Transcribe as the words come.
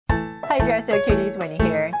Hi Dresser Cuties, Winnie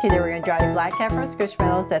here. Today we're going to draw a black cat from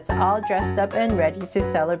Squishmallows that's all dressed up and ready to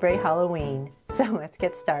celebrate Halloween. So let's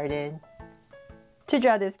get started. To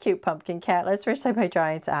draw this cute pumpkin cat, let's first start by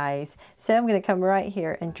drawing its eyes. So I'm going to come right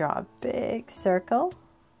here and draw a big circle.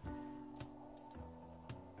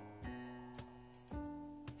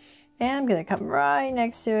 And I'm going to come right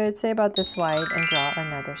next to it, say about this wide, and draw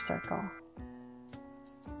another circle.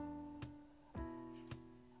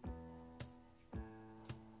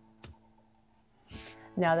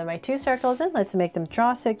 Now that my two circles in, let's make them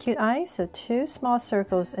draw so cute eyes. So two small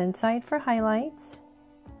circles inside for highlights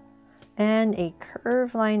and a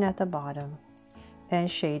curved line at the bottom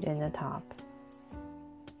and shade in the top.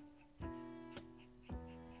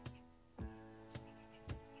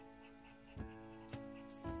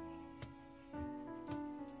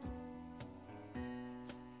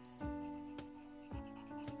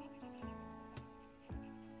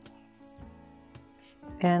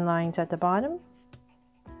 And lines at the bottom.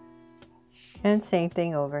 And same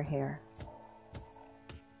thing over here.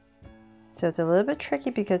 So it's a little bit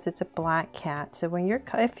tricky because it's a black cat. So when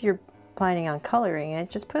if you're planning on coloring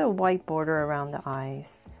it, just put a white border around the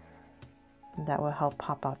eyes. That will help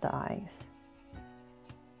pop out the eyes.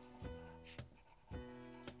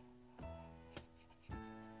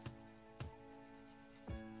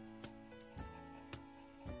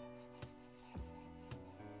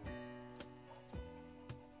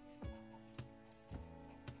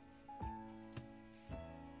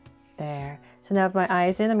 There. So now with my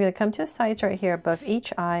eyes in, I'm going to come to the sides right here above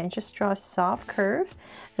each eye and just draw a soft curve.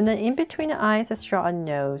 And then in between the eyes, let's draw a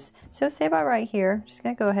nose. So say about right here, I'm just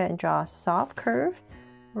going to go ahead and draw a soft curve,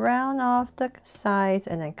 round off the sides,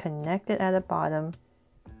 and then connect it at the bottom,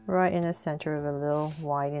 right in the center with a little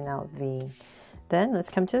widen out V. Then let's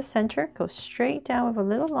come to the center, go straight down with a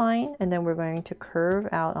little line, and then we're going to curve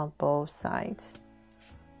out on both sides.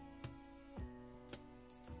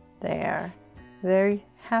 There. Very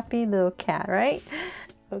happy little cat, right?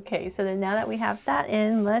 Okay, so then now that we have that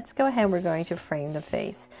in, let's go ahead and we're going to frame the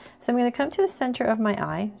face. So I'm going to come to the center of my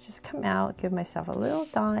eye, just come out, give myself a little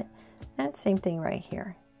dot, and same thing right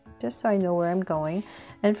here, just so I know where I'm going.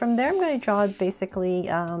 And from there, I'm going to draw basically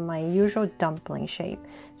my usual dumpling shape.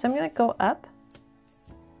 So I'm going to go up.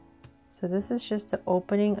 So this is just the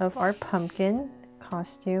opening of our pumpkin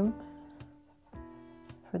costume.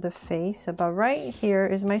 For the face, about right here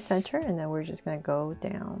is my center, and then we're just going to go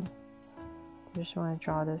down. I just want to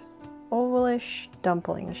draw this ovalish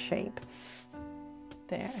dumpling shape.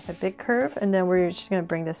 There, it's a big curve, and then we're just going to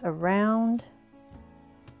bring this around.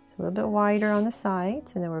 It's a little bit wider on the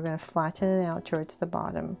sides, and then we're going to flatten it out towards the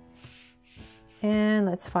bottom. And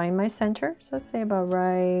let's find my center, so say about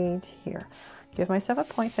right here. Give myself a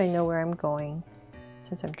point so I know where I'm going,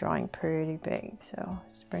 since I'm drawing pretty big. So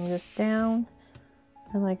just bring this down.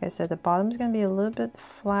 And like I said, the bottom is going to be a little bit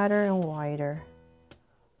flatter and wider.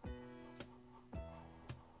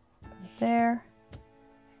 There.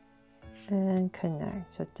 And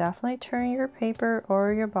connect. So definitely turn your paper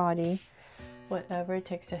or your body, whatever it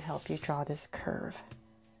takes to help you draw this curve.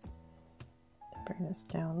 Bring this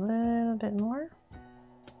down a little bit more.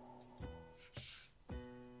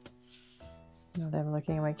 Now that I'm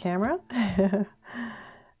looking at my camera.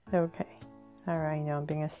 Okay. All right, now I'm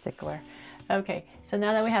being a stickler. Okay, so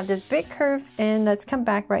now that we have this big curve in, let's come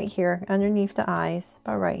back right here underneath the eyes,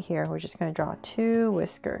 about right here. We're just going to draw two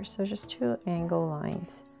whiskers, so just two angle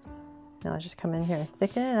lines. Now I'll just come in here and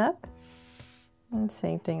thicken it up, and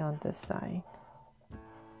same thing on this side.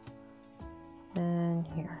 And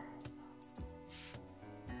here.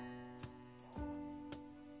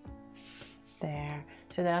 There.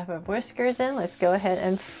 So now with whiskers in, let's go ahead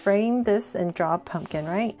and frame this and draw a pumpkin,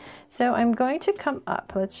 right? So I'm going to come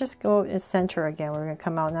up. Let's just go in center again. We're going to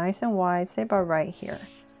come out nice and wide, say about right here.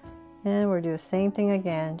 And we'll do the same thing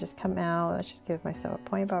again. Just come out. Let's just give myself a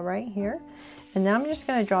point about right here. And now I'm just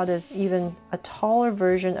going to draw this even a taller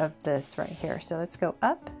version of this right here. So let's go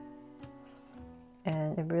up.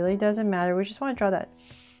 And it really doesn't matter. We just want to draw that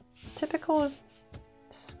typical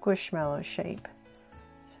squishmallow shape.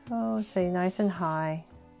 So say nice and high,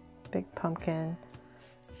 big pumpkin,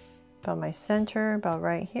 about my center, about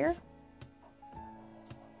right here.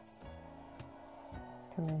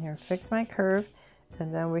 Come in here, fix my curve,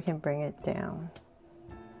 and then we can bring it down.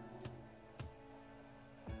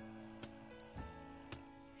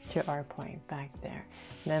 To our point back there.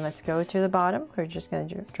 And then let's go to the bottom. We're just going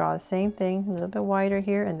to draw the same thing, a little bit wider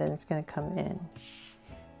here, and then it's going to come in.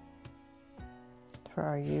 For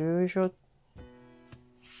our usual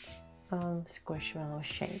squishmallow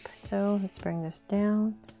shape. So let's bring this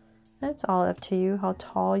down. That's all up to you how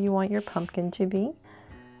tall you want your pumpkin to be.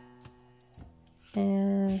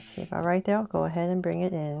 And see about right there, I'll go ahead and bring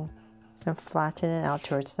it in and flatten it out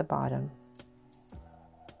towards the bottom.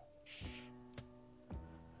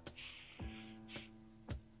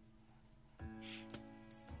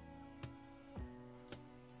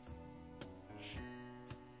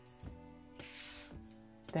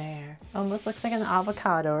 There, almost looks like an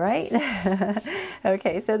avocado, right?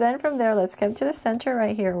 Okay, so then from there, let's come to the center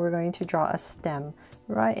right here. We're going to draw a stem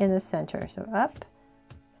right in the center. So up,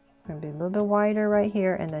 we're gonna be a little bit wider right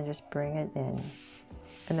here, and then just bring it in.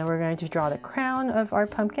 And then we're going to draw the crown of our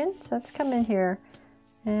pumpkin. So let's come in here,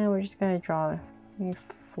 and we're just gonna draw maybe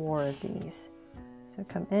 4 of these. So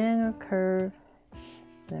come in, a curve,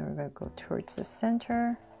 then we're gonna go towards the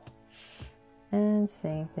center, and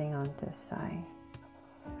same thing on this side.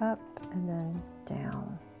 Up and then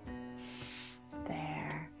down.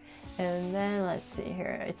 There. And then let's see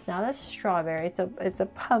here. It's not a strawberry, it's a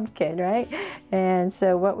pumpkin, right? And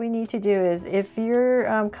so what we need to do is, if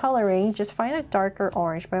you're coloring, just find a darker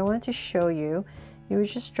orange. But I wanted to show you, you would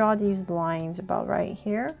just draw these lines about right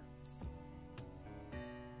here.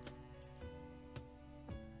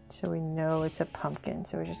 So we know it's a pumpkin.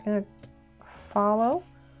 So we're just gonna follow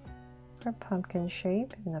our pumpkin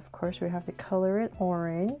shape, and of course we have to color it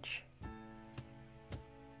orange,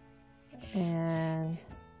 and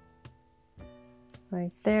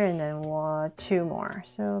right there, and then 2 more.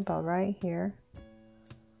 So about right here,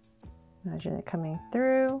 imagine it coming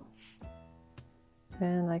through.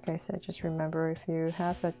 And like I said, just remember, if you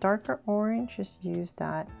have a darker orange, just use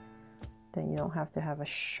that, then you don't have to have a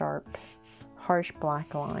sharp, harsh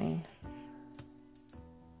black line.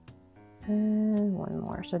 And 1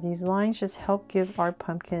 more. So these lines just help give our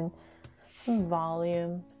pumpkin some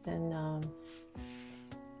volume and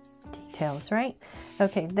details, right?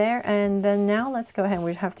 Okay, there. And then now let's go ahead.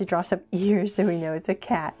 We have to draw some ears so we know it's a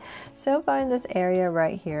cat. So about in this area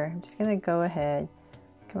right here, I'm just gonna go ahead,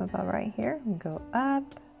 come about right here and go up,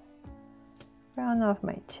 round off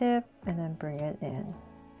my tip, and then bring it in.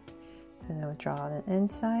 And then we'll draw the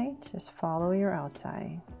inside. Just follow your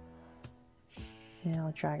outside. And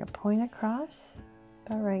I'll drag a point across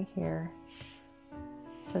about right here.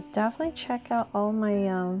 So definitely check out all my,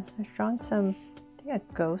 I've drawn some, I think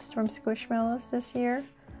a ghost from Squishmallows this year.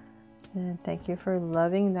 And thank you for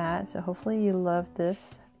loving that. So hopefully you love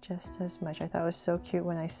this just as much. I thought it was so cute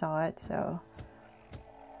when I saw it, so.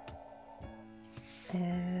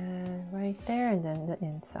 And right there, and then the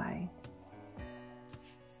inside.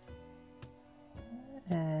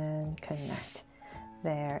 And connect.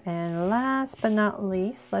 There. And last but not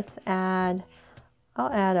least, let's add,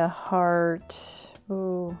 I'll add a heart.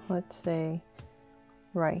 Ooh, let's say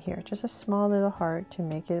right here, just a small little heart to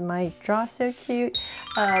make it my Draw So Cute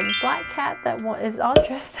black cat that is all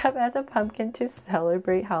dressed up as a pumpkin to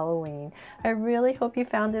celebrate Halloween. I really hope you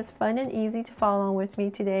found this fun and easy to follow along with me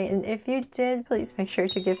today, and if you did, please make sure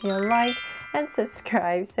to give me a like and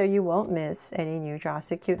subscribe so you won't miss any new Draw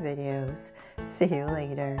So Cute videos. See you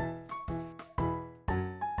later.